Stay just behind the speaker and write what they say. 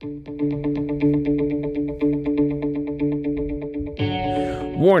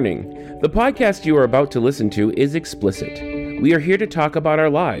Warning, the podcast you are about to listen to is explicit. We are here to talk about our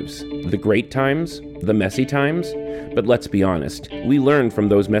lives, the great times, the messy times, but let's be honest, we learn from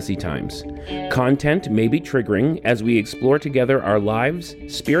those messy times. Content may be triggering as we explore together our lives,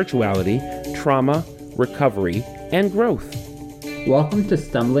 spirituality, trauma, recovery, and growth. Welcome to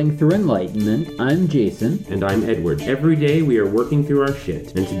Stumbling Through Enlightenment. I'm Jason. And I'm Edward. Every day we are working through our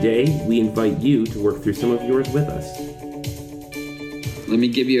shit, and today we invite you to work through some of yours with us. Let me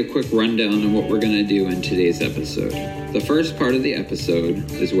give you a quick rundown of what we're going to do in today's episode. The first part of the episode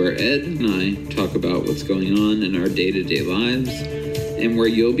is where Ed and I talk about what's going on in our day-to-day lives and where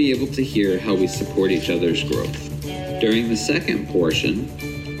you'll be able to hear how we support each other's growth. During the second portion,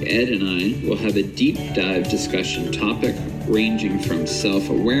 Ed and I will have a deep dive discussion topic ranging from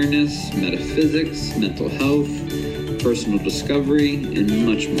self-awareness, metaphysics, mental health, personal discovery, and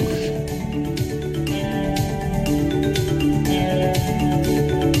much more.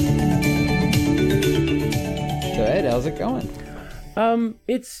 How's it going?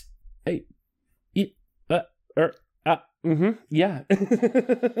 Yeah.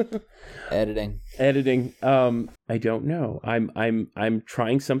 Editing. I don't know. I'm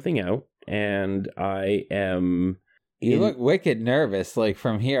trying something out, and I am. You look wicked nervous. Like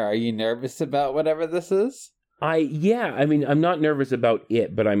from here, are you nervous about whatever this is? I'm not nervous about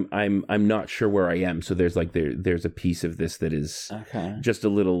it, but I'm not sure where I am. So there's a piece of this that is just a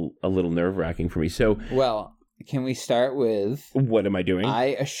little nerve-wracking for me. So can we start with... What am I doing? I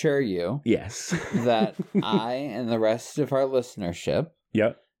assure you... Yes. that I and the rest of our listenership...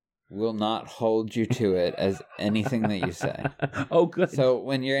 Yep. ...will not hold you to it as anything that you say. Oh, good. So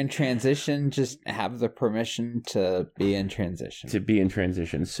when you're in transition, just have the permission to be in transition.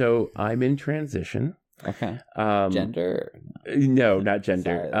 So I'm in transition. Okay. Gender? No, not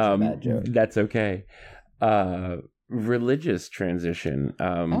gender. Sorry, that's a bad joke. That's okay. Religious transition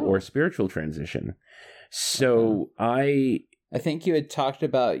or spiritual transition. So I think you had talked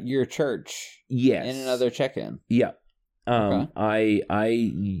about your church. Yes. In another check-in. Yeah. I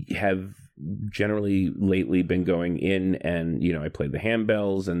have generally lately been going in and, I play the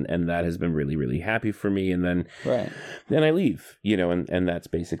handbells and that has been really, really happy for me. And then, then I leave, and that's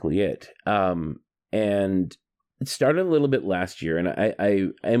basically it. And it started a little bit last year,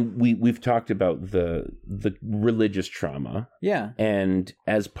 and we've talked about the religious trauma. Yeah. And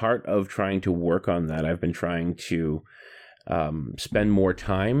as part of trying to work on that, I've been trying to spend more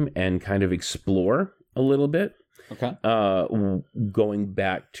time and kind of explore a little bit. Okay. Going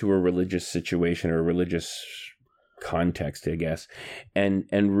back to a religious situation or a religious context, I guess, and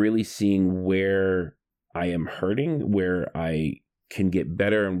really seeing where I am hurting, where I can get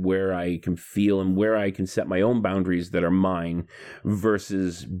better, and where I can feel and where I can set my own boundaries that are mine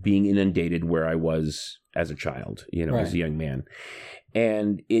versus being inundated where I was as a child, as a young man.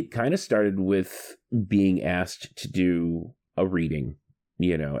 And it kind of started with being asked to do a reading,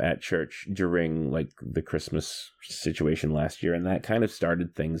 at church during the Christmas situation last year. And that kind of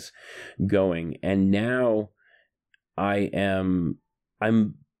started things going. And now I'm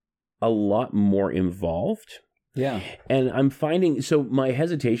a lot more involved. Yeah. And I'm finding, so my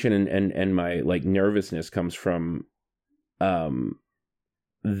hesitation and my nervousness comes from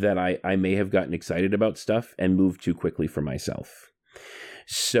that I may have gotten excited about stuff and moved too quickly for myself.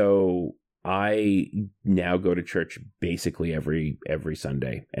 So I now go to church basically every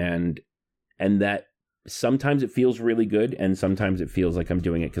Sunday, and that sometimes it feels really good, and sometimes it feels like I'm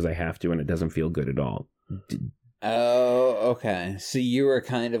doing it because I have to, and it doesn't feel good at all. Oh, okay. So you were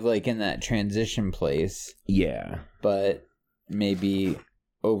kind of in that transition place. Yeah. But maybe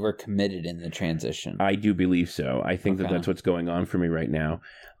overcommitted in the transition. I do believe so. I think that's what's going on for me right now.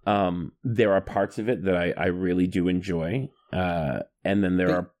 There are parts of it that I really do enjoy. And then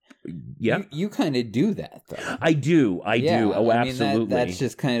there are... Yeah. You kind of do that, though. I do. Oh, absolutely. That's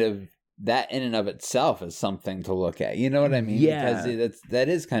just kind of... That in and of itself is something to look at. You know what I mean? Yeah. Because that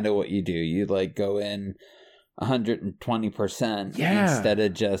is kind of what you do. You go in 120% instead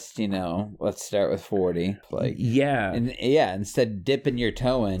of just, let's start with 40. Instead dipping your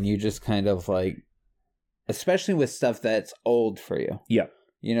toe in, you just kind of especially with stuff that's old for you. Yeah.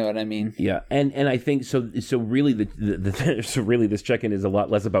 You know what I mean? Yeah, and I think so. Really, this check-in is a lot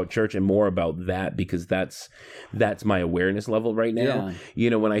less about church and more about that, because that's my awareness level right now.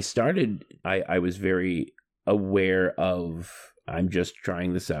 Yeah. When I started, I was very aware of, I'm just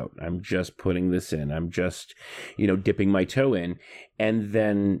trying this out. I'm just putting this in. I'm just, dipping my toe in, and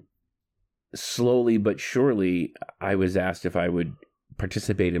then slowly but surely, I was asked if I would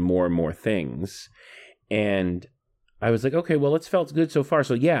participate in more and more things, and I was like, okay, well, it's felt good so far.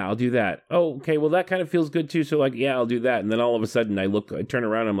 So yeah, I'll do that. Oh, okay. Well, that kind of feels good too. So like, yeah, I'll do that. And then all of a sudden I turn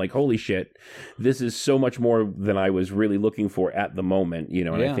around and I'm like, holy shit, this is so much more than I was really looking for at the moment,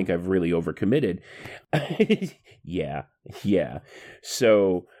 and I think I've really overcommitted. Yeah.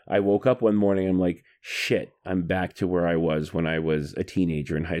 So I woke up one morning, I'm like, shit, I'm back to where I was when I was a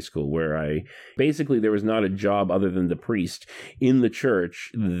teenager in high school, where there was not a job other than the priest in the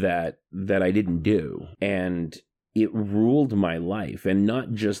church that I didn't do. And it ruled my life, and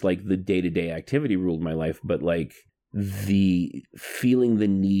not just like the day-to-day activity ruled my life, but like the feeling the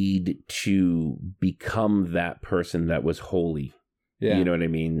need to become that person that was holy. Yeah. You know what I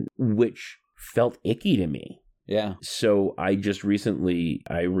mean? Which felt icky to me. Yeah. So I just recently,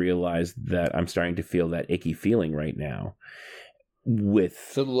 I realized that I'm starting to feel that icky feeling right now.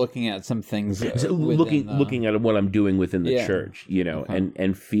 So looking at some things, looking at what I'm doing within the church,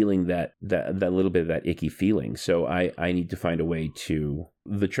 and feeling that little bit of that icky feeling. So I need to find a way to.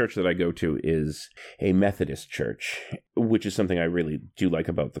 The church that I go to is a Methodist church, which is something I really do like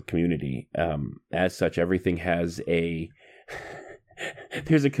about the community. As such, everything has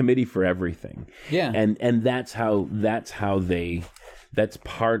there's a committee for everything. Yeah, and that's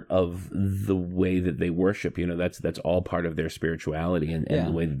part of the way that they worship. That's all part of their spirituality and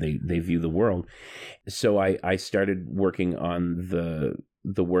the way that they view the world. So I started working on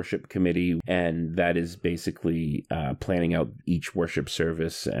the worship committee, and that is basically planning out each worship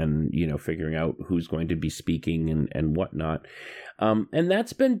service and figuring out who's going to be speaking and whatnot. And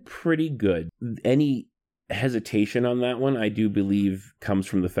that's been pretty good. Any hesitation on that one, I do believe, comes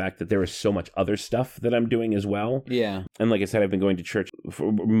from the fact that there is so much other stuff that I'm doing as well. Yeah. And like I said, I've been going to church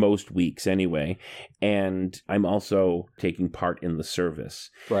for most weeks anyway, and I'm also taking part in the service.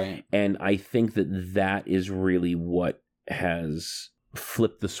 Right. And I think that is really what has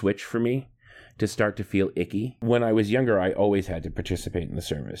flipped the switch for me to start to feel icky. When I was younger, I always had to participate in the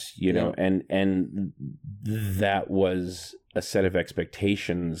service, and that was a set of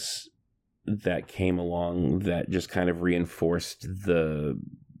expectations that came along that just kind of reinforced the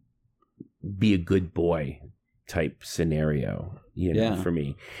be a good boy type scenario, for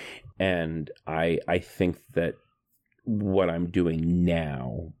me. And I think that what I'm doing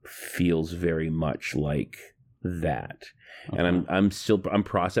now feels very much like that. And I'm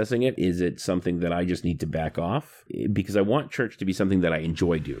processing it. Is it something that I just need to back off? Because I want church to be something that I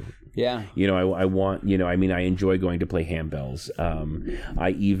enjoy doing. Yeah. I want, I enjoy going to play handbells.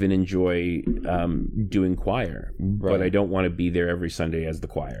 I even enjoy doing choir, but I don't want to be there every Sunday as the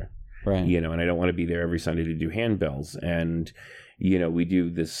choir. Right. And I don't want to be there every Sunday to do handbells. And we do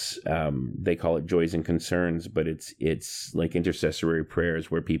this, they call it joys and concerns, but it's like intercessory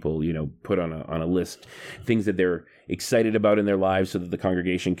prayers where people, put on a list things that they're excited about in their lives so that the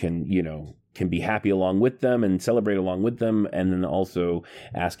congregation can be happy along with them and celebrate along with them. And then also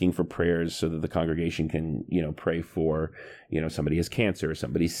asking for prayers so that the congregation can, pray for, somebody has cancer or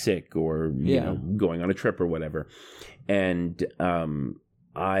somebody's sick or, going on a trip or whatever. And,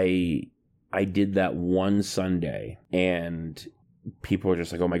 I did that one Sunday, and people were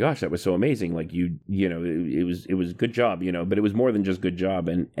just like, "Oh my gosh, that was so amazing!" Like it was good job, but it was more than just good job.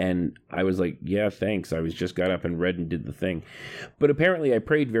 And I was like, "Yeah, thanks." I just got up and read and did the thing, but apparently I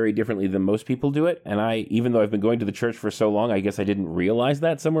prayed very differently than most people do it. And even though I've been going to the church for so long, I guess I didn't realize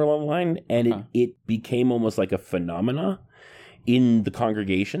that somewhere along the line, and it became almost like a phenomena in the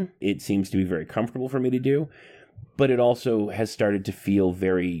congregation. It seems to be very comfortable for me to do, but it also has started to feel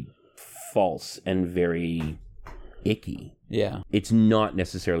very false and very icky. Yeah. It's not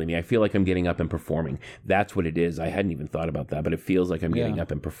necessarily me. I feel like I'm getting up and performing. That's what it is. I hadn't even thought about that, but it feels like I'm getting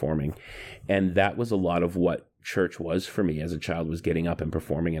up and performing. And that was a lot of what church was for me as a child, was getting up and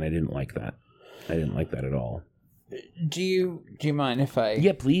performing, and I didn't like that. I didn't like that at all. Do you mind if I...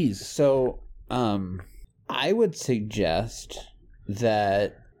 Yeah, please. So, I would suggest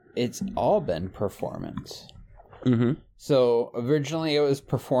that it's all been performance. Mm-hmm. So originally it was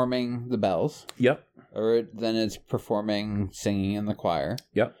performing the bells. Yep. Or then it's performing singing in the choir.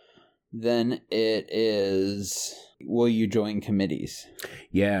 Yep. Then it is, will you join committees?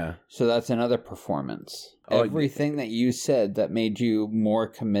 Yeah. So that's another performance. Everything that you said that made you more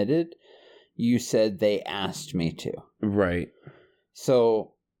committed, you said they asked me to. Right.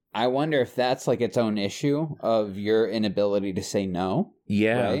 So I wonder if that's like its own issue of your inability to say no.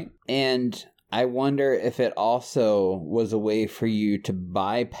 Yeah. Right. And I wonder if it also was a way for you to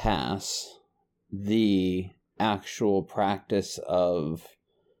bypass the actual practice of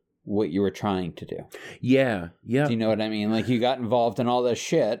what you were trying to do. Yeah, yeah. Do you know what I mean? Like, you got involved in all this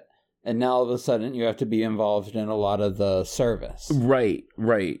shit, And now all of a sudden you have to be involved in a lot of the service. Right.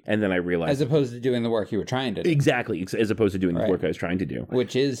 And then I realized... As opposed to doing the work you were trying to do. Exactly. As opposed to doing the work I was trying to do.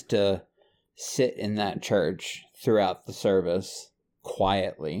 Which is to sit in that church throughout the service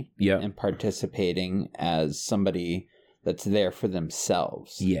quietly. And participating as somebody that's there for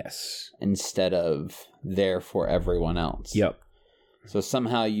themselves. Yes. Instead of there for everyone else. So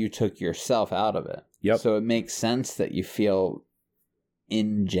somehow you took yourself out of it. So it makes sense that you feel...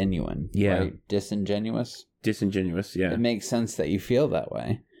 ingenuine, right? Disingenuous, yeah. It makes sense that you feel that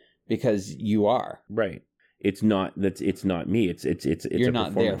way because you are. Right. It's not me. It's you're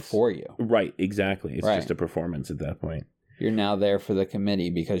not there for you. Right, exactly. It's just a performance at that point. You're now there for the committee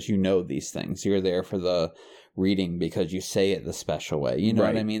because you know these things. You're there for the reading because you say it the special way. You know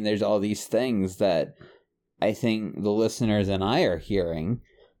what I mean? There's all these things that I think the listeners and I are hearing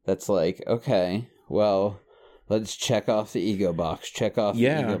that's like, okay, well, let's check off the ego box, check off the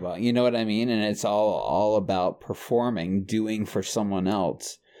ego box. You know what I mean? And it's all about performing, doing for someone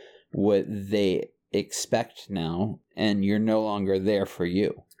else what they expect now, and you're no longer there for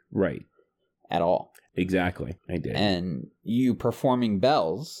you. Right. At all. Exactly. I did. And you performing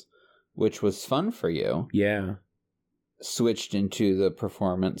bells, which was fun for you. Yeah. Switched into the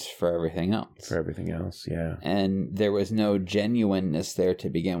performance for everything else. Yeah. And there was no genuineness there to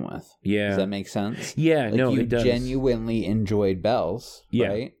begin with. Yeah. Does that make sense? Yeah, like no, it does. You genuinely enjoyed bells,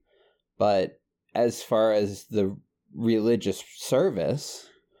 right? But as far as the religious service,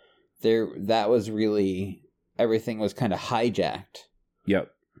 that was really, everything was kind of hijacked.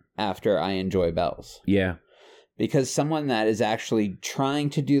 After I enjoy bells. Yeah. Because someone that is actually trying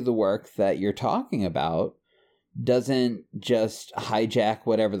to do the work that you're talking about doesn't just hijack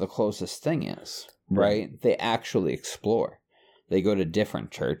whatever the closest thing is, right? They actually explore. They go to different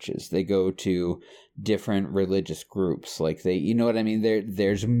churches. They go to different religious groups. Like you know what I mean?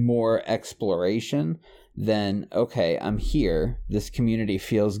 There's more exploration than, okay, I'm here. This community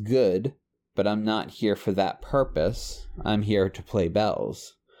feels good, but I'm not here for that purpose. I'm here to play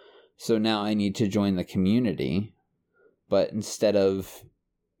bells. So now I need to join the community. But instead of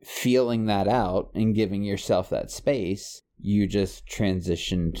feeling that out and giving yourself that space, you just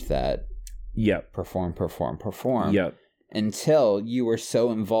transitioned that perform until you were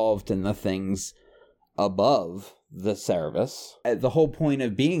so involved in the things above the service. The whole point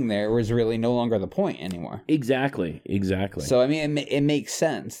of being there was really no longer the point anymore. Exactly. So I mean, it makes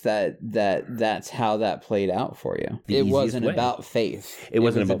sense that's how that played out for you. It wasn't about faith. It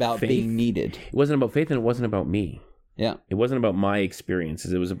wasn't about faith. Being needed. It wasn't about faith, and it wasn't about me. Yeah. It wasn't about my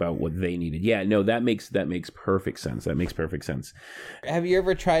experiences. It was about what they needed. Yeah, no, that makes perfect sense. Have you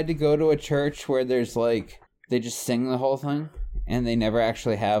ever tried to go to a church where there's like, they just sing the whole thing and they never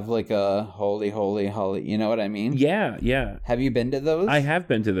actually have like a holy, holy, holy, you know what I mean? Yeah. Have you been to those? I have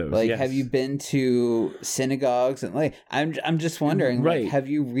been to those. Like, yes. Have you been to synagogues? And like, I'm just wondering, like, have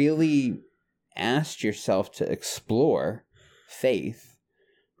you really asked yourself to explore faith,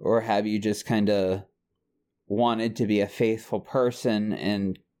 or have you just kind of wanted to be a faithful person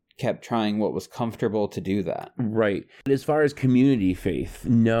and kept trying what was comfortable to do that? Right. As far as community faith,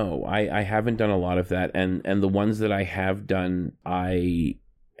 no, I haven't done a lot of that. And the ones that I have done, I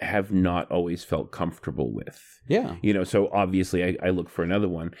have not always felt comfortable with. Yeah. You know, so obviously I look for another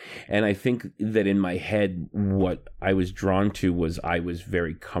one. And I think that in my head, what I was drawn to was I was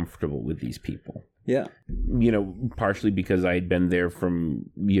very comfortable with these people. Yeah. You know, partially because I had been there from,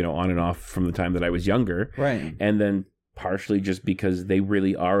 you know, on and off from the time that I was younger. Right. And then partially just because they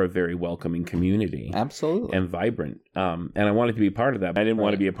really are a very welcoming community. Absolutely. And vibrant. And I wanted to be a part of that. I didn't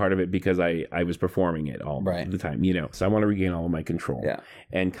want to be a part of it because I was performing it all the time, you know. So I want to regain all of my control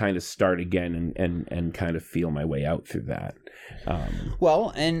and kind of start again and kind of feel my way out through that.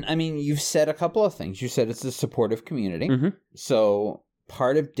 Well, and I mean, you've said a couple of things. You said it's a supportive community. Mm-hmm. So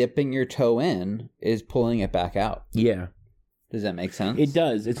part of dipping your toe in is pulling it back out. Yeah. Does that make sense? It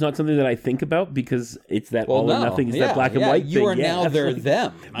does. It's not something that I think about because it's that all or nothing. It's that black and white thing. You are now they're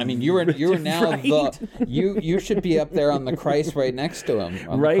them. I mean, you are now you should be up there on the Christ right next to him,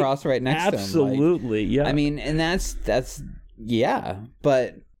 on the cross right next to him. Absolutely, yeah. I mean, and that's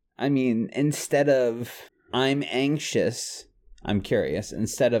but I mean, instead of I'm anxious, I'm curious.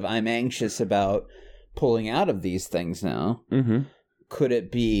 Instead of I'm anxious about pulling out of these things now, could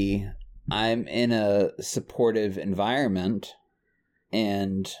it be I'm in a supportive environment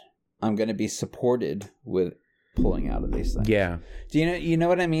and I'm going to be supported with pulling out of these things? Yeah. Do you know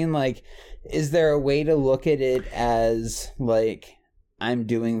what I mean? Like, is there a way to look at it as like I'm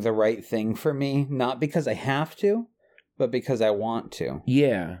doing the right thing for me, not because I have to, but because I want to.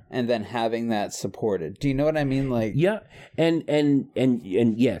 Yeah. And then having that supported. Do you know what I mean? Like, yeah. And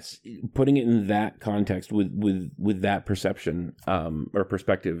yes, putting it in that context with that perception or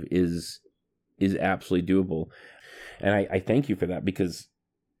perspective is absolutely doable. And I thank you for that, because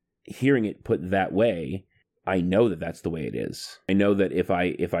hearing it put that way, I know that that's the way it is. I know that if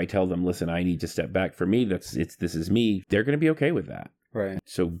I tell them, listen, I need to step back, for me, this is me, they're going to be okay with that. Right.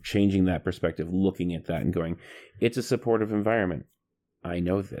 So changing that perspective, looking at that and going, it's a supportive environment. I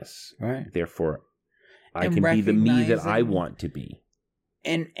know this. Right. Therefore, I can be the me that I want to be.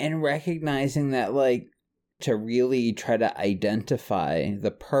 And recognizing that, like, to really try to identify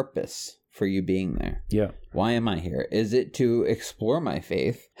the purpose for you being there. Yeah. Why am I here? Is it to explore my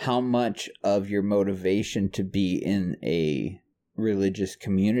faith? How much of your motivation to be in a religious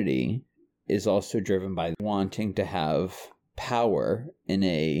community is also driven by wanting to have power in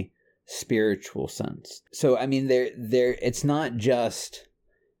a spiritual sense? So, I mean, there it's not just,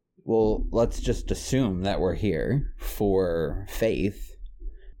 well, let's just assume that we're here for faith.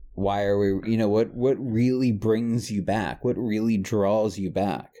 Why are we, what really brings you back? What really draws you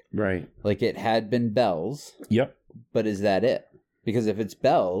back? Right. Like, it had been bells. Yep. But is that it? Because if it's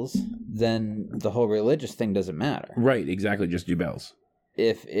bells, then the whole religious thing doesn't matter. Right, exactly, just do bells.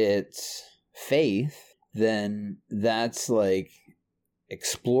 If it's faith, then that's like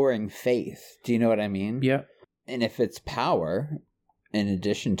exploring faith. Do you know what I mean? Yeah. And if it's power, in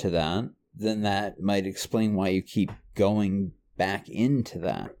addition to that, then that might explain why you keep going back into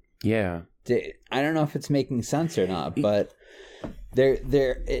that. Yeah. I don't know if it's making sense or not, but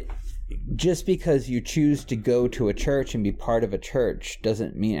just because you choose to go to a church and be part of a church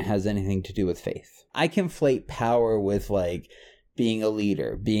doesn't mean it has anything to do with faith. I conflate power with, like, being a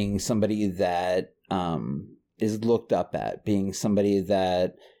leader, being somebody that is looked up at, being somebody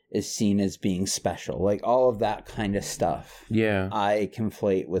that is seen as being special, like all of that kind of stuff. Yeah. I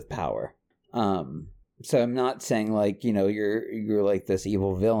conflate with power. So I'm not saying, like, you're like this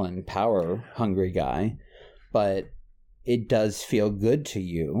evil villain, power hungry guy, but it does feel good to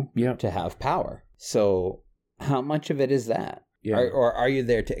you to have power. So how much of it is that? Yeah. Or are you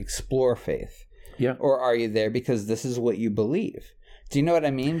there to explore faith? Yeah. Or are you there because this is what you believe? Do you know what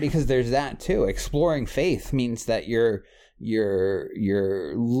I mean? Because there's that too. Exploring faith means that you're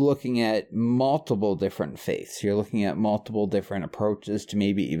looking at multiple different faiths. You're looking at multiple different approaches to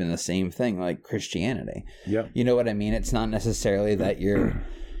maybe even the same thing, like Christianity. Yeah. You know what I mean? It's not necessarily that you're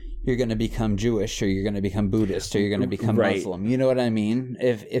going to become Jewish, or you're going to become Buddhist, or you're going to become Muslim. You know what I mean?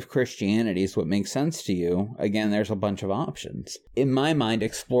 If Christianity is what makes sense to you, again, there's a bunch of options. In my mind,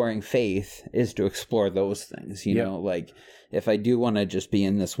 exploring faith is to explore those things. You know, like, if I do want to just be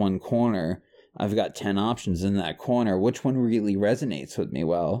in this one corner, I've got 10 options in that corner. Which one really resonates with me?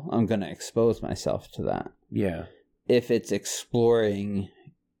 Well, I'm going to expose myself to that. Yeah. If it's exploring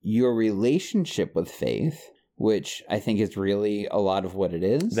your relationship with faith, which I think is really a lot of what it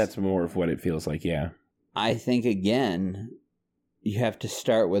is. That's more of what it feels like, yeah. I think, again, you have to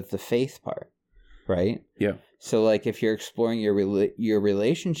start with the faith part, right? Yeah. So, like, if you're exploring your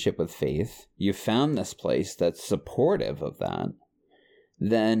relationship with faith, you found this place that's supportive of that,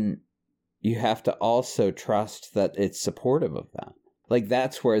 then you have to also trust that it's supportive of that. Like,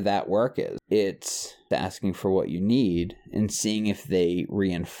 that's where that work is. It's asking for what you need and seeing if they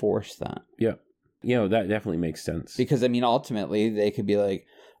reinforce that. Yeah. That definitely makes sense. Because, I mean, ultimately, they could be like,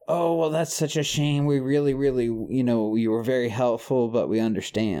 oh, well, that's such a shame. We really, really, you were very helpful, but we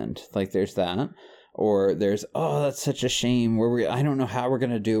understand. Like, there's that. Or there's, oh, that's such a shame. I don't know how we're going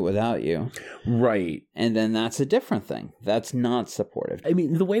to do it without you. Right. And then that's a different thing. That's not supportive. I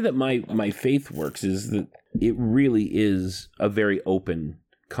mean, the way that my faith works is that it really is a very open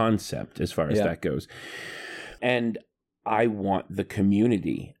concept as far as that goes. And I want the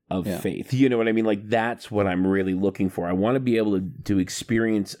community of faith. You know what I mean? Like, that's what I'm really looking for. I want to be able to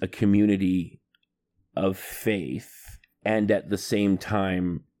experience a community of faith and at the same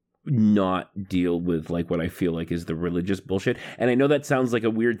time not deal with, like, what I feel like is the religious bullshit. And I know that sounds like a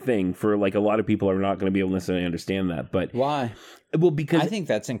weird thing for, like, a lot of people are not going to be able to necessarily understand that, but why? Well, because I think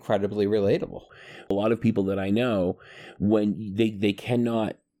that's incredibly relatable. A lot of people that I know, when they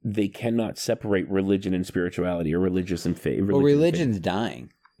cannot separate religion and spirituality, or religious and faith. Well, religion's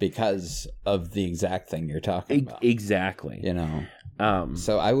dying because of the exact thing you're talking about. Exactly.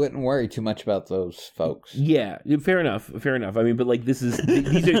 So I wouldn't worry too much about those folks. Yeah, fair enough. I mean, but, like, these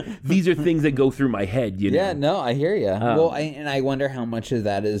are things that go through my head. Yeah, no, I hear you. Well, I wonder how much of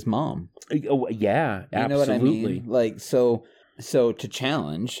that is mom. Oh, yeah, absolutely. You know what I mean? Like, so to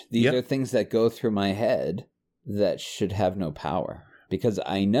challenge, these are things that go through my head that should have no power, because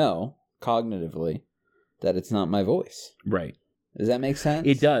I know cognitively that it's not my voice. Right. Does that make sense?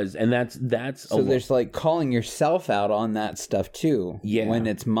 It does, and that's so there's like calling yourself out on that stuff too. Yeah. When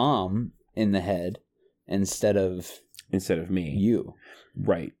it's mom in the head instead of me, you.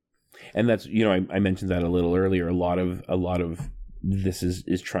 Right. And that's, I mentioned that a little earlier. A lot of this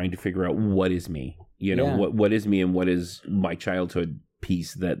is trying to figure out what is me. What is me and what is my childhood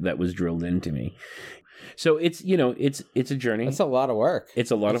piece that was drilled into me. So it's a journey. It's a lot of work.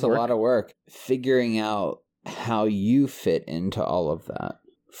 It's a lot of work Figuring out how you fit into all of that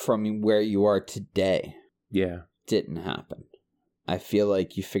from where you are today. Yeah. Didn't happen. I feel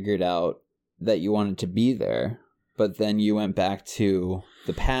like you figured out that you wanted to be there, but then you went back to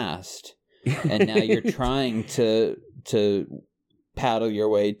the past and now you're trying to paddle your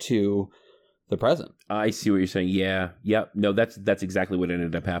way to the present. I see what you're saying. Yeah. Yep. No, that's exactly what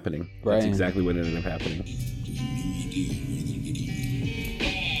ended up happening. Right. That's exactly what ended up happening.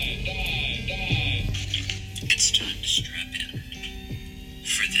 It's time to strap in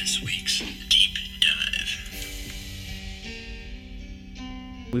for this week's Deep Dive.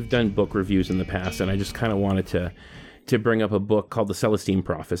 We've done book reviews in the past, and I just kind of wanted to bring up a book called The Celestine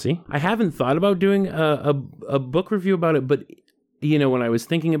Prophecy. I haven't thought about doing a book review about it, but when I was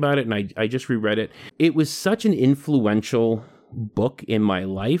thinking about it and I just reread it, it was such an influential book in my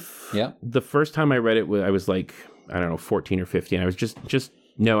life. Yeah. The first time I read it, I was like, I don't know, 14 or 15. I was just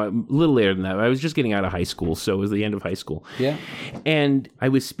no, a little later than that. I was just getting out of high school, so it was the end of high school. Yeah. And I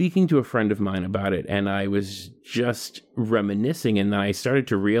was speaking to a friend of mine about it, and I was just reminiscing, and then I started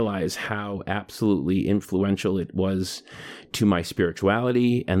to realize how absolutely influential it was to my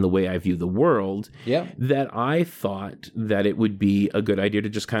spirituality and the way I view the world, that I thought that it would be a good idea to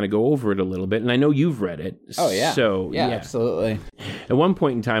just kind of go over it a little bit. And I know you've read it. Oh, yeah. So, yeah, absolutely. At one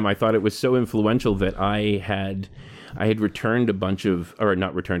point in time, I thought it was so influential that I had returned a bunch of, or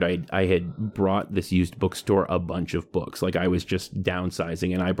not returned, I had brought this used bookstore a bunch of books. Like I was just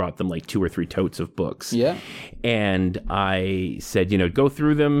downsizing and I brought them like 2 or 3 totes of books. Yeah. And I said, go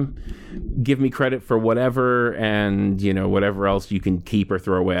through them, give me credit for whatever, and, whatever else you can keep or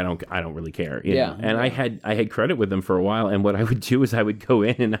throw away. I don't really care. You know? And I had credit with them for a while. And what I would do is I would go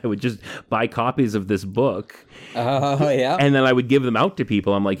in and I would just buy copies of this book. Oh, yeah. And then I would give them out to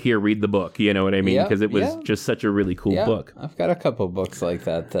people. I'm like, here, read the book. You know what I mean? Because it was just such a really cool book. I've got a couple books like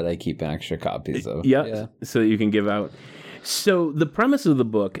that I keep extra copies of. Yeah. So that you can give out. So the premise of the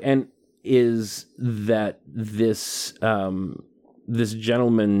book is that this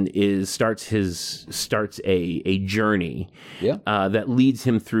gentleman starts a journey that leads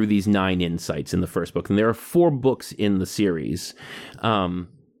him through these 9 insights in the first book. And there are 4 books in the series.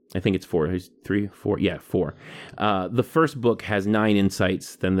 I think it's 4. There's 3, 4. Yeah, 4. The first book has 9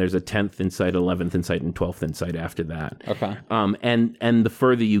 insights. Then there's a 10th insight, 11th insight, and 12th insight after that. Okay. And the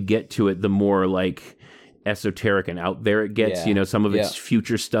further you get to it, the more like esoteric and out there it gets. Some of it's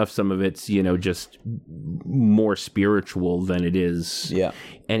future stuff. Some of it's just more spiritual than it is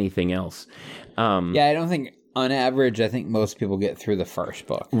anything else. I don't think on average. I think most people get through the first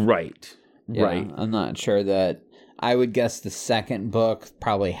book. Right. Yeah, right. I'm not sure that. I would guess the second book,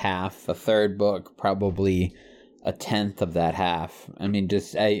 probably half. The third book, probably a 10th of that half. I mean,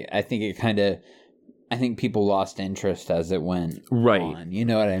 I think it kind of... I think people lost interest as it went on. You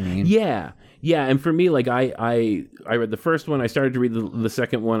know what I mean? Yeah. Yeah, and for me, like, I read the first one. I started to read the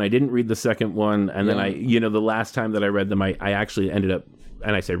second one. I didn't read the second one. And then the last time that I read them, I actually ended up...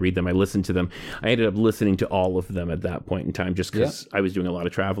 And I say read them, I listened to them. I ended up listening to all of them at that point in time just because I was doing a lot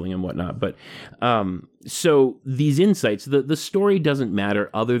of traveling and whatnot. But so these insights, the story doesn't matter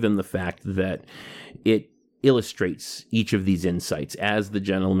other than the fact that it illustrates each of these insights as the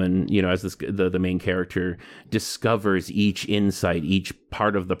gentleman, as the main character discovers each insight, each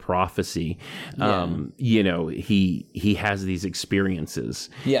part of the prophecy. He has these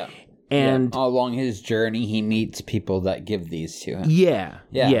experiences. Yeah. And along his journey, he meets people that give these to him.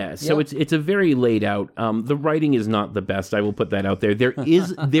 Yeah. So it's a very laid out. The writing is not the best. I will put that out there. There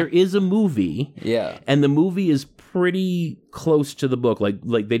is a movie. Yeah. And the movie is pretty close to the book. Like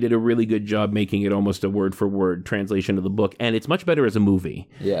they did a really good job making it almost a word for word translation of the book, and it's much better as a movie.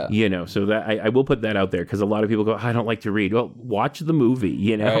 Yeah. So that I will put that out there because a lot of people go, I don't like to read. Well, watch the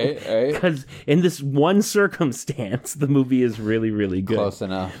movie. Right. Because in this one circumstance, the movie is really, really good. Close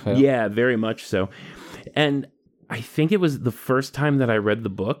enough. Yeah, very much so. And I think it was the first time that I read the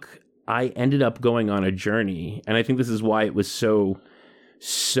book, I ended up going on a journey, and I think this is why it was so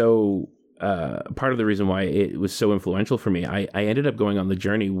part of the reason why it was so influential for me. I ended up going on the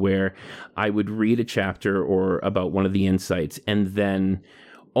journey where I would read a chapter or about one of the insights, and then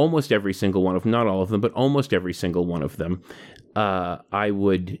almost every single one of them, not all of them, but almost every single one of them, I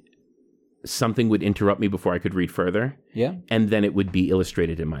would something would interrupt me before I could read further. Yeah. And then it would be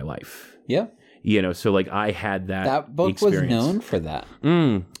illustrated in my life. Yeah. So like I had that book experience. was known for that.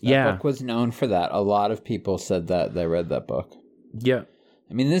 That book was known for that. A lot of people said that they read that book. Yeah.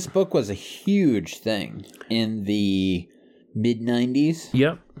 I mean, this book was a huge thing in the mid-90s.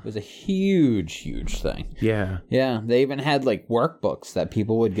 Yep. It was a huge thing. Yeah. Yeah. They even had like workbooks that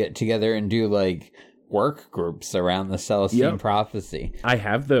people would get together and do like work groups around the Celestine Prophecy. I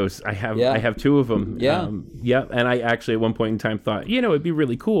have those. I have two of them. Yeah. And I actually at one point in time thought, it'd be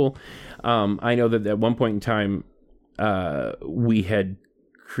really cool. I know that at one point in time, we had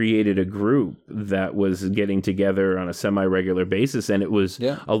created a group that was getting together on a semi-regular basis, and it was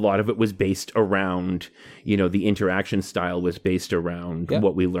a lot of it was based around, the interaction style was based around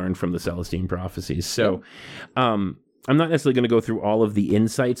what we learned from the Celestine Prophecies. So, I'm not necessarily going to go through all of the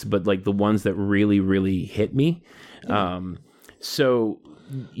insights, but like the ones that really, really hit me. So,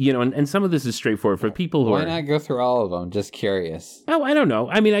 and some of this is straightforward for people who Why not go through all of them? Just curious. Oh, I don't know.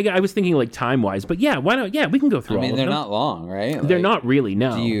 I mean, I was thinking like time-wise, but why not? Yeah, we can go through all of them. They're not long, right? They're not really,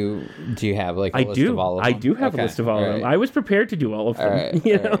 no. Do you have like a list of all of them? I do have a list of all of them. I was prepared to do all of them.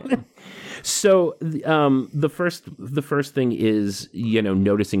 Right. So, the first thing is,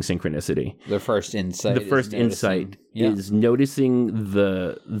 noticing synchronicity. The first insight. The first insight is noticing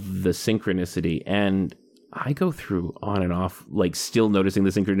the synchronicity, and I go through on and off, like still noticing the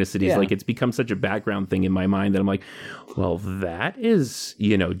synchronicities. Yeah. Like it's become such a background thing in my mind that I'm like, well, that is,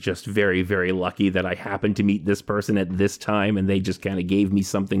 just very, very lucky that I happened to meet this person at this time, and they just kind of gave me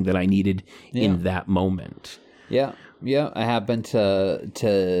something that I needed in that moment. Yeah. Yeah, I happened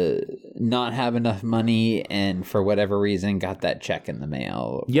to not have enough money, and for whatever reason, got that check in the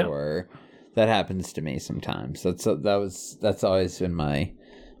mail. Yep. Or that happens to me sometimes. That's always been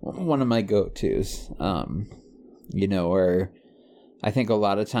one of my go-tos. Or I think a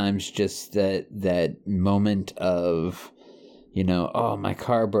lot of times just that moment of, oh, my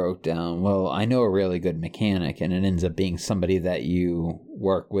car broke down. Well, I know a really good mechanic, and it ends up being somebody that you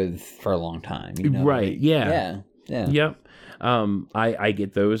work with for a long time. Right. Yeah. Yeah. Yep. I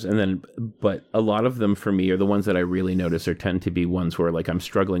get those, but a lot of them for me are the ones that I really notice tend to be ones where like I'm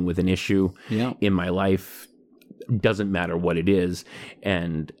struggling with an issue in my life, doesn't matter what it is,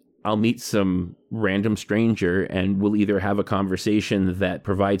 and I'll meet some random stranger and we'll either have a conversation that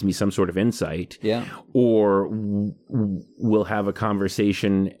provides me some sort of insight, or we'll have a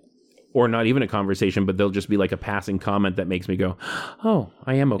conversation. Or not even a conversation, but they'll just be like a passing comment that makes me go, oh,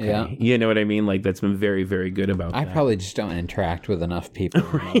 I am okay. Yeah. You know what I mean? Like that's been very, very good about that. I probably just don't interact with enough people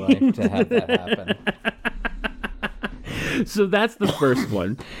in my life to have that happen. So that's the first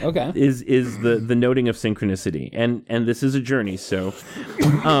one. Okay. Is the noting of synchronicity. And this is a journey. So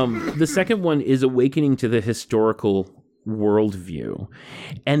the second one is awakening to the historical worldview.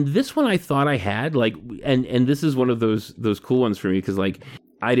 And this one I thought I had, like, and this is one of those cool ones for me, because like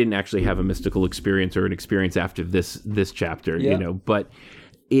I didn't actually have a mystical experience or an experience after this chapter, but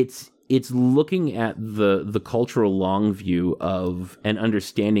it's looking at the cultural long view of and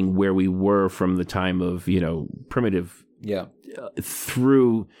understanding where we were from the time of, primitive,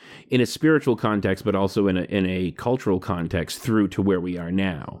 through in a spiritual context, but also in a cultural context through to where we are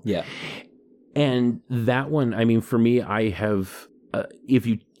now. Yeah. And that one, I mean, for me, I have,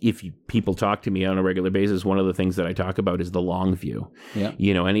 if people talk to me on a regular basis, one of the things that I talk about is the long view. Yeah.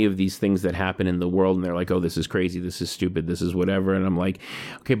 Any of these things that happen in the world and they're like, oh, this is crazy, this is stupid, this is whatever. And I'm like,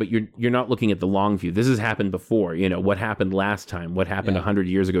 okay, but you're not looking at the long view. This has happened before. What happened last time? What happened 100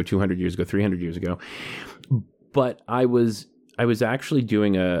 years ago, 200 years ago, 300 years ago? But I was actually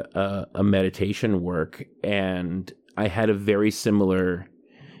doing a meditation work, and I had a very similar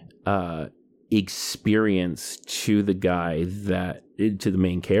experience to the guy to the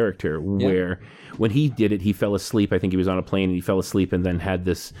main character, where when he did it, he fell asleep. I think he was on a plane and he fell asleep and then had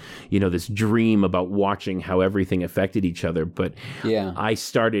this, this dream about watching how everything affected each other. But I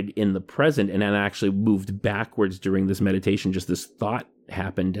started in the present and then actually moved backwards during this meditation. Just this thought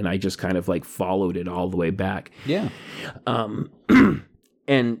happened and I just kind of like followed it all the way back. Yeah.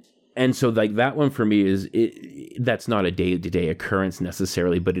 And so like that one for me that's not a day-to-day occurrence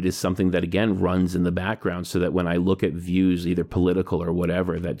necessarily, but it is something that again runs in the background, so that when I look at views, either political or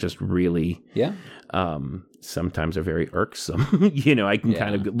whatever, that just really sometimes are very irksome. I can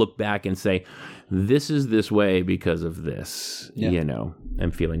kind of look back and say, this is this way because of this,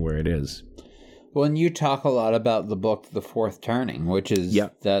 and feeling where it is. Well, and you talk a lot about the book, The Fourth Turning, which is,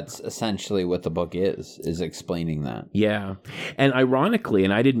 that's essentially what the book is explaining that. Yeah. And ironically,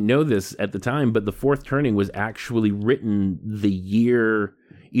 and I didn't know this at the time, but The Fourth Turning was actually written the year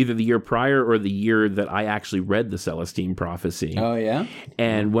either the year prior or the year that I actually read the Celestine Prophecy. Oh, yeah?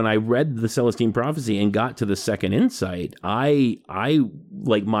 And when I read the Celestine Prophecy and got to the second insight, I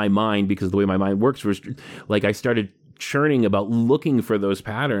like my mind, because the way my mind works was like I started churning about looking for those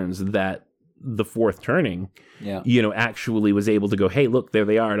patterns that the fourth turning, actually was able to go, hey, look, there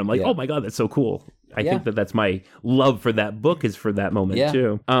they are. And I'm like, oh my God, that's so cool. I think that's my love for that book is for that moment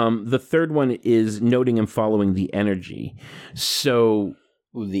too. The third one is noting and following the energy. So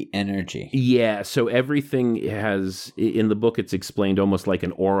the energy. Yeah. So everything has, in the book, it's explained almost like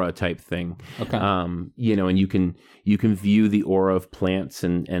an aura type thing. Okay. And you can view the aura of plants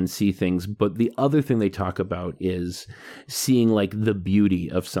and see things. But the other thing they talk about is seeing like the beauty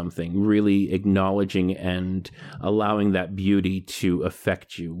of something, really acknowledging and allowing that beauty to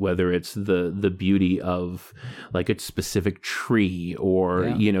affect you, whether it's the beauty of like a specific tree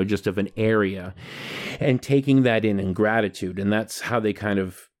or, just of an area, and taking that in gratitude. And that's how they kind of,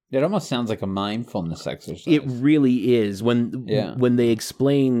 it almost sounds like a mindfulness exercise. It really is when they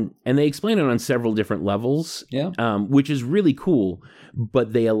explain, and they explain it on several different levels, which is really cool.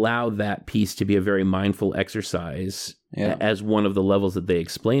 But they allow that piece to be a very mindful exercise as one of the levels that they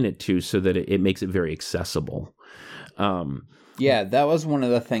explain it to, so that it makes it very accessible. That was one of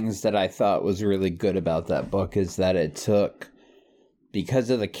the things that I thought was really good about that book, is that it took,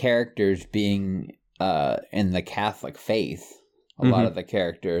 because of the characters being in the Catholic faith, a lot of the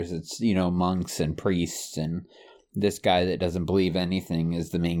characters, it's, monks and priests, and this guy that doesn't believe anything is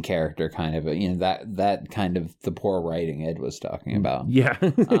the main character, kind of, that kind of the poor writing Ed was talking about. Yeah.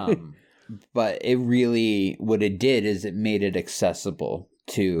 But it really, what it did is it made it accessible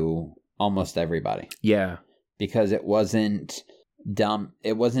to almost everybody. Yeah. Because it wasn't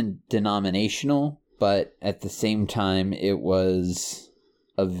denominational, but at the same time, it was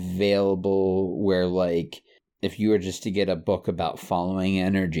available where, like, if you were just to get a book about following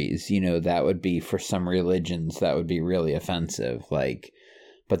energies, that would be, for some religions, that would be really offensive. Like,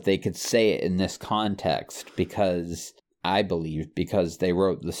 but they could say it in this context because they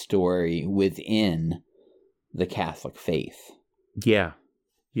wrote the story within the Catholic faith. Yeah.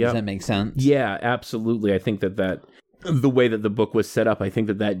 Yeah. Does that make sense? Yeah, absolutely. I think that the way that the book was set up, I think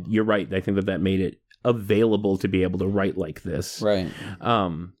that you're right. I think that made it available to be able to write like this. Right.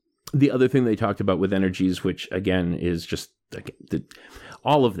 The other thing they talked about with energies, which again is just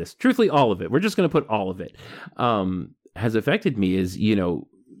all of this, truthfully, all of it, we're just going to put all of it, has affected me is,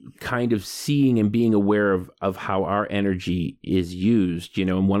 kind of seeing and being aware of how our energy is used,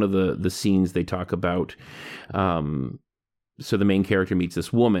 in one of the scenes they talk about, so the main character meets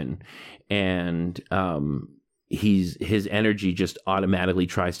this woman, and his energy just automatically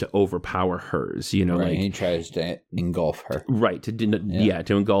tries to overpower hers, right, like he tries to engulf her, right, to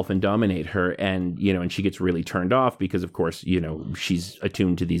engulf and dominate her, and and she gets really turned off because, of course, she's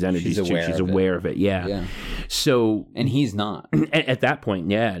attuned to these energies, she's aware of it. Yeah. So, and he's not at that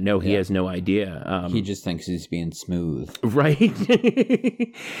point. He has no idea. He just thinks he's being smooth,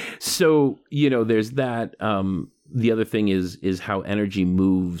 right? So there's that. The other thing is how energy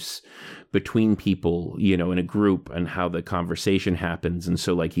moves between people, in a group, and how the conversation happens. And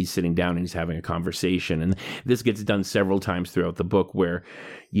so, like, he's sitting down and he's having a conversation. And this gets done several times throughout the book where,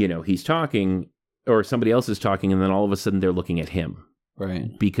 he's talking or somebody else is talking, and then all of a sudden they're looking at him.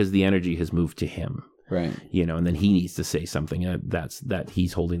 Right. Because the energy has moved to him. Right. And then he needs to say something that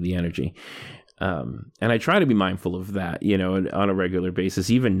he's holding the energy. And I try to be mindful of that, on a regular basis,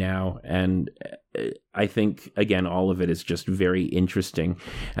 even now. And I think, again, all of it is just very interesting.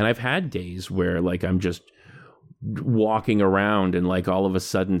 And I've had days where, like, I'm just walking around and, like, all of a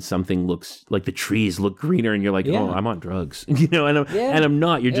sudden something looks like the trees look greener, and you're like, oh, I'm on drugs, and I'm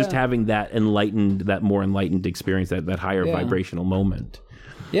not. You're just having that more enlightened experience, that higher vibrational moment.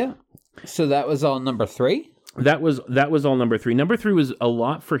 Yeah. So that was all number 3? That was all number 3. Number 3 was a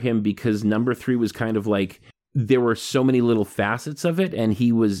lot for him because number 3 was kind of like there were so many little facets of it, and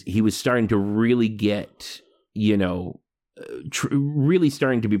he was starting to really get, really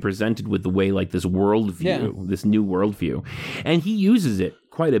starting to be presented with the way, like, this worldview, this new worldview, and he uses it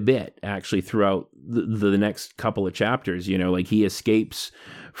quite a bit actually throughout the next couple of chapters. Like, he escapes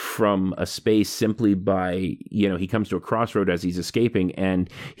from a space simply by, he comes to a crossroad as he's escaping, and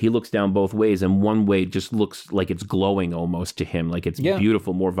he looks down both ways, and one way just looks like it's glowing almost to him, like it's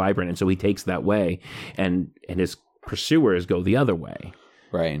beautiful, more vibrant, and so he takes that way, and his pursuers go the other way.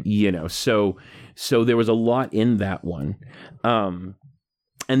 Right. So there was a lot in that one.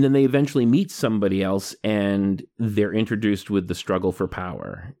 And then they eventually meet somebody else, and they're introduced with the struggle for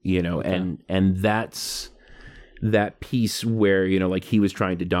power, and that's that piece where, like he was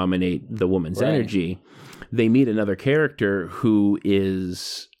trying to dominate the woman's energy, they meet another character who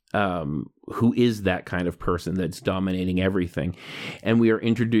is that kind of person that's dominating everything. And we are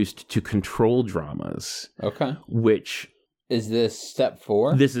introduced to control dramas. Okay. Which... Is this step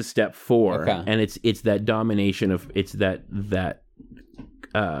 4? This is step 4. Okay. And it's that domination of... It's that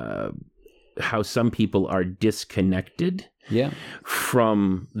how some people are disconnected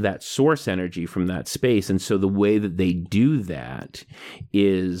from that source energy, from that space. And so the way that they do that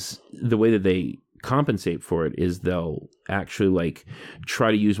is... The way that they compensate for it is they'll actually like try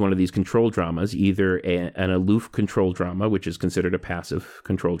to use one of these control dramas, either an aloof control drama, which is considered a passive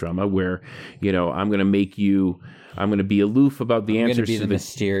control drama, where I'm going to be aloof about the answers. I'm going to be the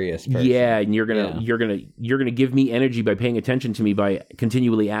mysterious person. Yeah, and you're going to give me energy by paying attention to me by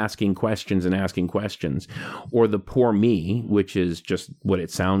continually asking questions, or the poor me, which is just what it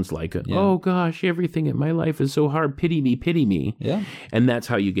sounds like. Oh gosh, everything in my life is so hard. Pity me. Yeah, and that's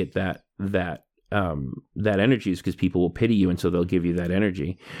how you get that energy, is because people will pity you, and so they'll give you that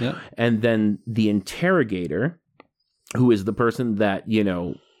energy. Yeah. And then the interrogator, who is the person that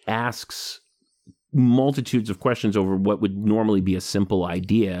asks multitudes of questions over what would normally be a simple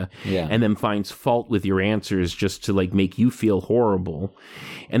idea, and then finds fault with your answers just to like make you feel horrible.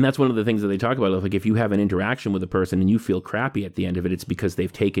 And that's one of the things that they talk about. Like if you have an interaction with a person and you feel crappy at the end of it, it's because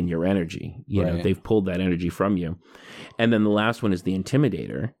they've taken your energy. They've pulled that energy from you. And then the last one is the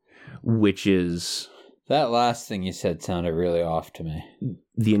intimidator, which is... That last thing you said sounded really off to me.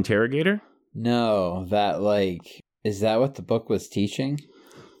 The interrogator? No, is that what the book was teaching?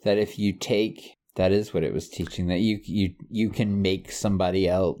 That if you take... That is what it was teaching, that you can make somebody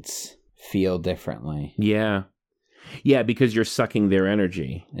else feel differently. Yeah. Yeah, because you're sucking their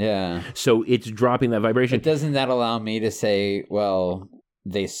energy. Yeah. So it's dropping that vibration. But doesn't that allow me to say, well...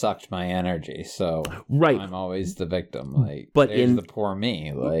 They sucked my energy, so I'm always the victim. But there's the poor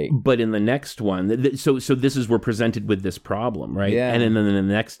me. But in the next one, so this is we're presented with this problem, right? Yeah. And then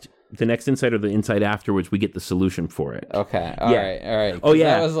the next insight or the insight afterwards, we get the solution for it. Okay. All right. Oh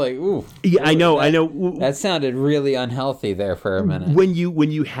yeah. I was like, ooh. Yeah, I know. That sounded really unhealthy there for a minute. When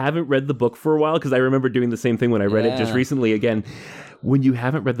you haven't read the book for a while, because I remember doing the same thing when I read it just recently again. When you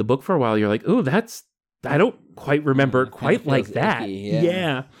haven't read the book for a while, you're like, oh, I don't quite remember it quite like that. Icky,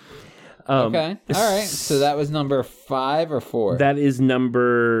 yeah. Okay. All right. So that was number 5 or 4? That was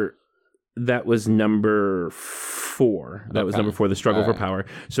number 4. That was number 4, the struggle for power.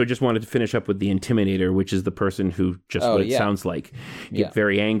 So I just wanted to finish up with the intimidator, which is the person who what it sounds like. Get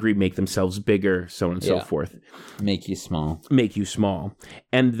very angry, make themselves bigger, so on and so forth. Make you small.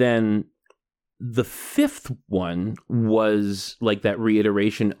 And then the 5th one was like that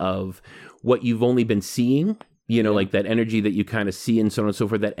reiteration of what you've only been seeing, like that energy that you kind of see and so on and so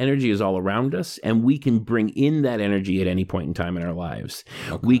forth. That energy is all around us, and we can bring in that energy at any point in time in our lives.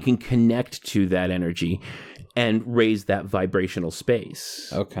 Okay. We can connect to that energy and raise that vibrational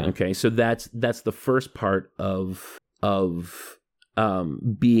space. Okay. So that's the first part of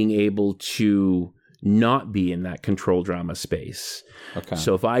being able to not be in that control drama space. Okay.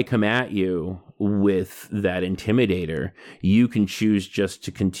 So if I come at you with that intimidator, you can choose just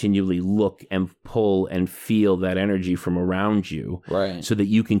to continually look and pull and feel that energy from around you, right? So that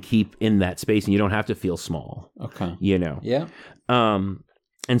you can keep in that space and you don't have to feel small. Okay. Yeah. And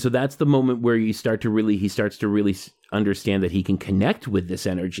so that's the moment where he starts to really understand that he can connect with this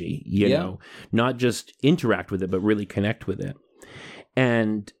energy, not just interact with it, but really connect with it.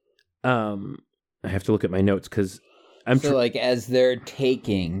 And I have to look at my notes because as they're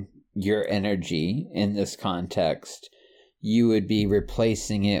taking your energy in this context, you would be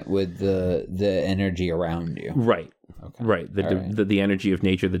replacing it with the energy around you. Right. Okay. Right. The energy of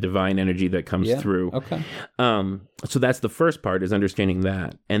nature, the divine energy that comes through. Okay. So that's the first part, is understanding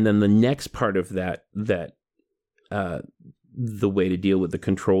that. And then the next part of that the way to deal with the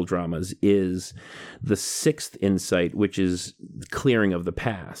control dramas is the 6th insight, which is clearing of the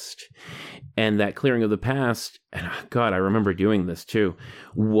past. And that clearing of the past, and God, I remember doing this too,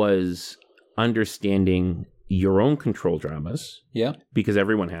 was understanding your own control dramas. Yeah. Because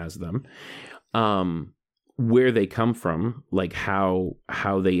everyone has them. Where they come from, like how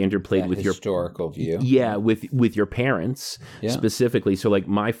they interplayed with your historical view. Yeah, with your parents specifically. So like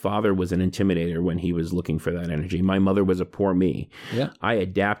my father was an intimidator when he was looking for that energy. My mother was a poor me. Yeah. I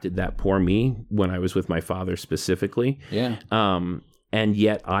adapted that poor me when I was with my father specifically. Yeah. And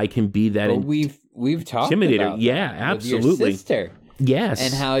yet I can be that we've talked about that absolutely. with your sister. Yes.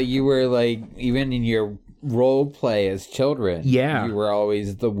 And how you were like, even in your role play as children. Yeah. You were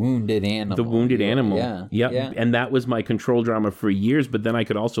always the wounded animal. The wounded animal. Yeah. Yep. Yeah. And that was my control drama for years, but then I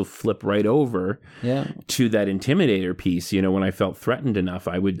could also flip right over to that intimidator piece. You know, when I felt threatened enough,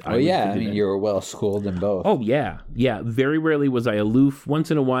 I would... I mean, you were well schooled in both. Oh, yeah. Yeah. Very rarely was I aloof.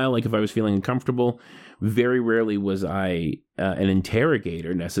 Once in a while, like if I was feeling uncomfortable, very rarely was I an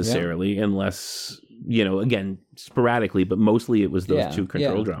interrogator necessarily, unless, you know, again, sporadically, but mostly it was those two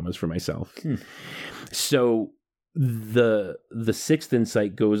control dramas for myself. So the sixth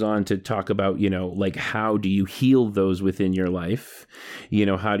insight goes on to talk about, you know, like, how do you heal those within your life? You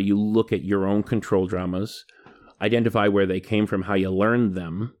know, how do you look at your own control dramas, identify where they came from, how you learned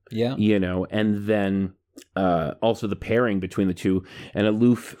them, you know, and then also the pairing between the two. An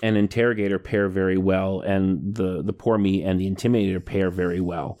aloof and interrogator pair very well, and the poor me and the intimidator pair very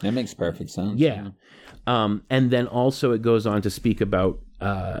well. That makes perfect sense. Yeah. And then also it goes on to speak about,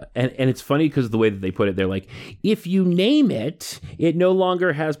 and it's funny because the way that they put it, they're like, if you name it, it no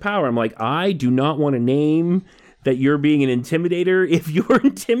longer has power. I'm like, I do not want to name that you're being an intimidator. If you're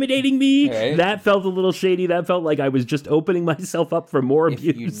intimidating me, that felt a little shady. That felt like I was just opening myself up for more abuse.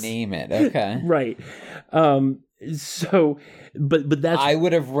 If you name it, okay. Right. So, but that's... I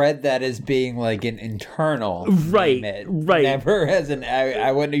would have read that as being like an internal name it. Right. Never as an...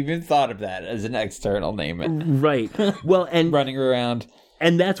 I wouldn't even thought of that as an external name it. Right. Well, and... running around...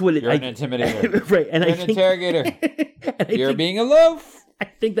 And that's what it... You're an intimidator. Right. And you're an interrogator. You're being aloof. I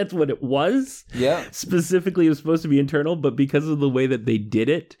think that's what it was. Yeah. Specifically, it was supposed to be internal, but because of the way that they did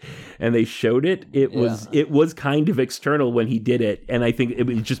it and they showed it, it was kind of external when he did it. And I think it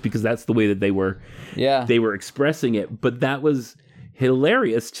was just because that's the way that they were expressing it. But that was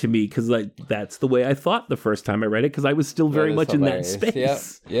hilarious to me because like that's the way I thought the first time I read it, because I was still very much hilarious. In that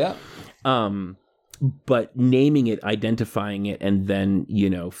space. Yeah. But naming it, identifying it, and then, you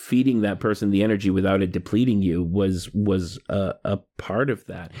know, feeding that person the energy without it depleting you was a part of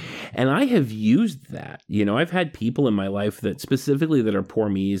that. And I have used that. You know, I've had people in my life that specifically that are poor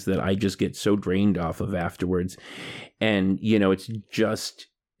me's that I just get so drained off of afterwards. And, you know, it's just,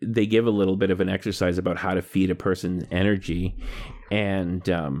 they give a little bit of an exercise about how to feed a person's energy. And,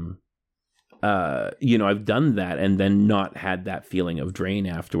 you know, I've done that and then not had that feeling of drain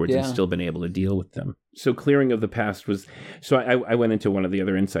afterwards and still been able to deal with them. So clearing of the past was, so I went into one of the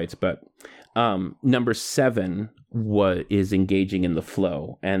other insights, but number 7 is engaging in the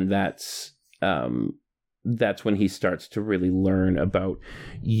flow. And that's when he starts to really learn about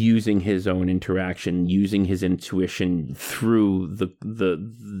using his own interaction, using his intuition through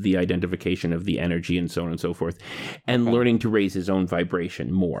the identification of the energy and so on and so forth, and learning to raise his own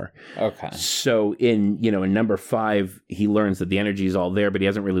vibration more. Okay. So in number 5, he learns that the energy is all there, but he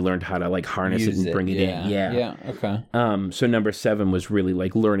hasn't really learned how to like harness it and bring it in. Yeah. Okay. So number 7 was really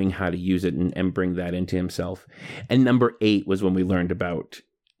like learning how to use it and bring that into himself. And number 8 was when we learned about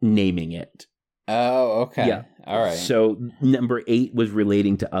naming it. Oh, okay. Yeah. All right. So number 8 was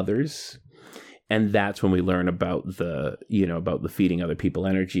relating to others. And that's when we learn about the feeding other people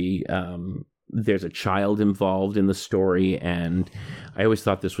energy. There's a child involved in the story. And I always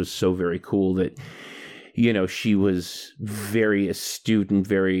thought this was so very cool that, you know, she was very astute and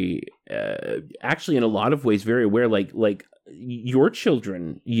very, actually in a lot of ways, very aware, like your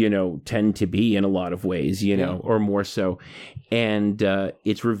children, you know, tend to be in a lot of ways, you know, or more so. And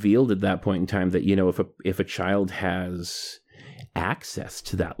it's revealed at that point in time that, you know, if a child has access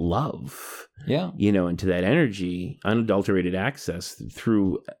to that love, you know, and to that energy, unadulterated access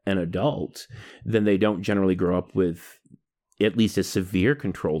through an adult, then they don't generally grow up with at least as severe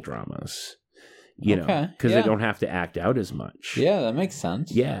control dramas, you know, because they don't have to act out as much. Yeah, that makes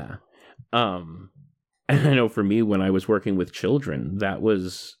sense. Yeah. And I know for me, when I was working with children, that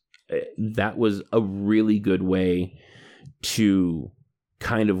was a really good way to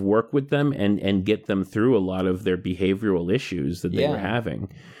kind of work with them and get them through a lot of their behavioral issues that they were having,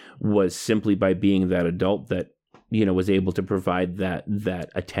 was simply by being that adult that, you know, was able to provide that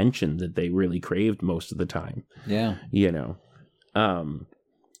attention that they really craved most of the time. Yeah. You know,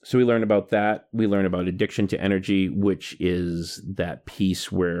 so we learn about that. We learn about addiction to energy, which is that piece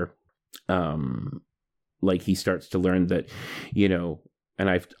where, like he starts to learn that, you know, and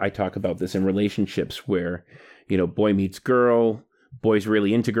I talk about this in relationships where, you know, boy meets girl, boy's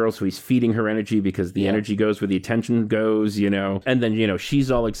really into girl, so he's feeding her energy because the energy goes where the attention goes, you know, and then, you know,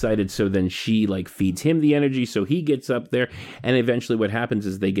 she's all excited, so then she like feeds him the energy, so he gets up there, and eventually what happens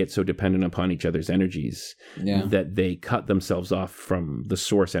is they get so dependent upon each other's energies that they cut themselves off from the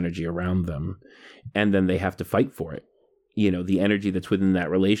source energy around them, and then they have to fight for it. You know, the energy that's within that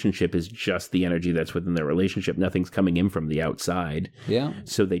relationship is just the energy that's within their relationship. Nothing's coming in from the outside. Yeah.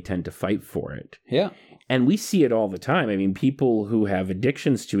 So they tend to fight for it. Yeah. And we see it all the time. I mean, people who have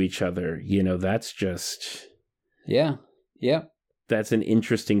addictions to each other, you know, that's just... Yeah. Yep. That's an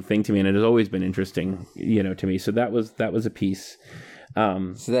interesting thing to me, and it has always been interesting, you know, to me. So that was a piece.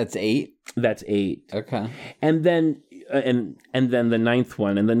 So that's 8? That's 8. Okay. And then and then the 9th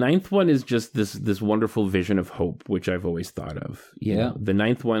one. And the 9th one is just this wonderful vision of hope, which I've always thought of. You know, the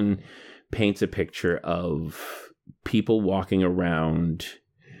 9th one paints a picture of people walking around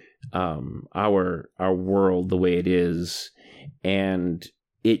our world the way it is, and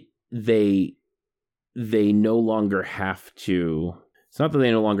they no longer have to... It's not that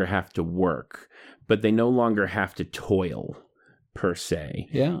they no longer have to work, but they no longer have to toil, per se.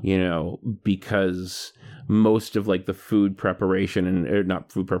 Yeah. You know, because most of like the food preparation or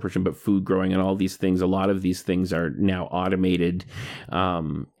not food preparation, but food growing and all these things, a lot of these things are now automated.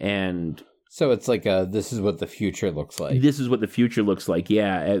 And so it's like this is what the future looks like. This is what the future looks like.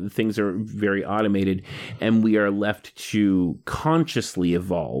 Yeah. Things are very automated, and we are left to consciously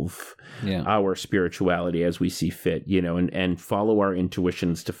evolve our spirituality as we see fit, you know, and follow our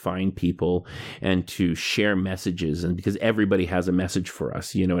intuitions to find people and to share messages. And because everybody has a message for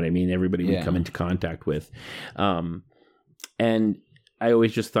us, you know what I mean? Everybody we come into contact with. And I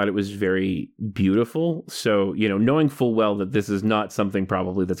always just thought it was very beautiful. So, you know, knowing full well that this is not something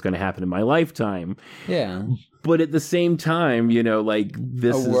probably that's going to happen in my lifetime. Yeah. But at the same time, you know, like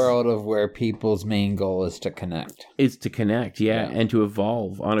this is... A world of where people's main goal is to connect. Is to connect, and to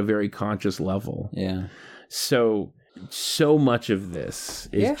evolve on a very conscious level. Yeah. So much of this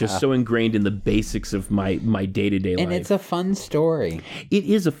is just so ingrained in the basics of my day-to-day life. And it's a fun story. It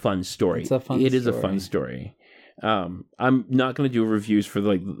is a fun story. It is a fun story. I'm not going to do reviews for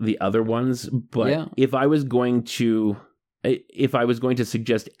like the other ones, but if I was going to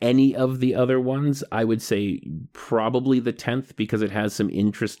suggest any of the other ones, I would say probably the 10th, because it has some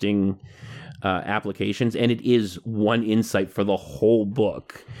interesting applications, and it is one insight for the whole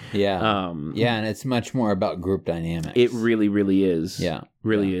book. Yeah. And it's much more about group dynamics. It really, really is. Yeah.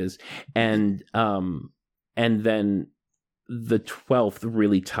 Really is. And then the 12th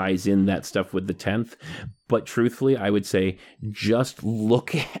really ties in that stuff with the 10th. But truthfully, I would say just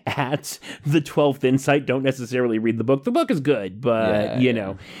look at the 12th insight. Don't necessarily read the book. The book is good, but you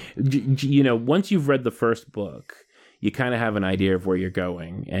know, once you've read the first book, you kind of have an idea of where you're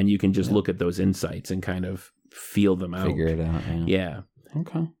going, and you can just look at those insights and kind of feel them out. Figure it out. Yeah.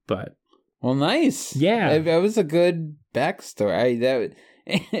 Okay. But well, nice. Yeah. That was a good backstory.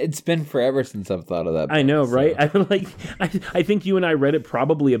 It's been forever since I've thought of that book, I know, right? I think you and I read it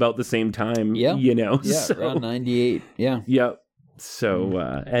probably about the same time. Yeah, you know, around 98. Yeah, yep. So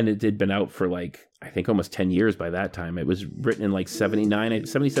and it had been out for like I think almost 10 years by that time. It was written in like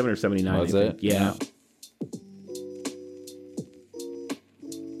 77 or 79. Was it? Yeah.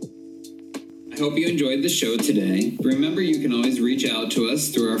 I hope you enjoyed the show today. Remember, you can always reach out to us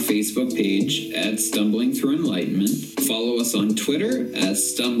through our Facebook page at Stumbling Through Enlightenment. Follow us on Twitter at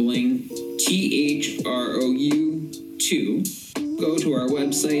Stumbling THROU2. Go to our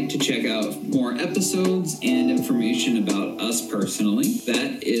website to check out more episodes and information about us personally.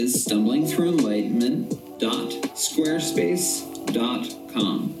 That is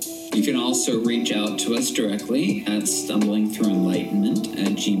stumblingthroughenlightenment.squarespace.com. You can also reach out to us directly at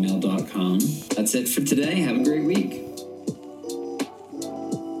stumblingthroughenlightenment@gmail.com. That's it for today. Have a great week.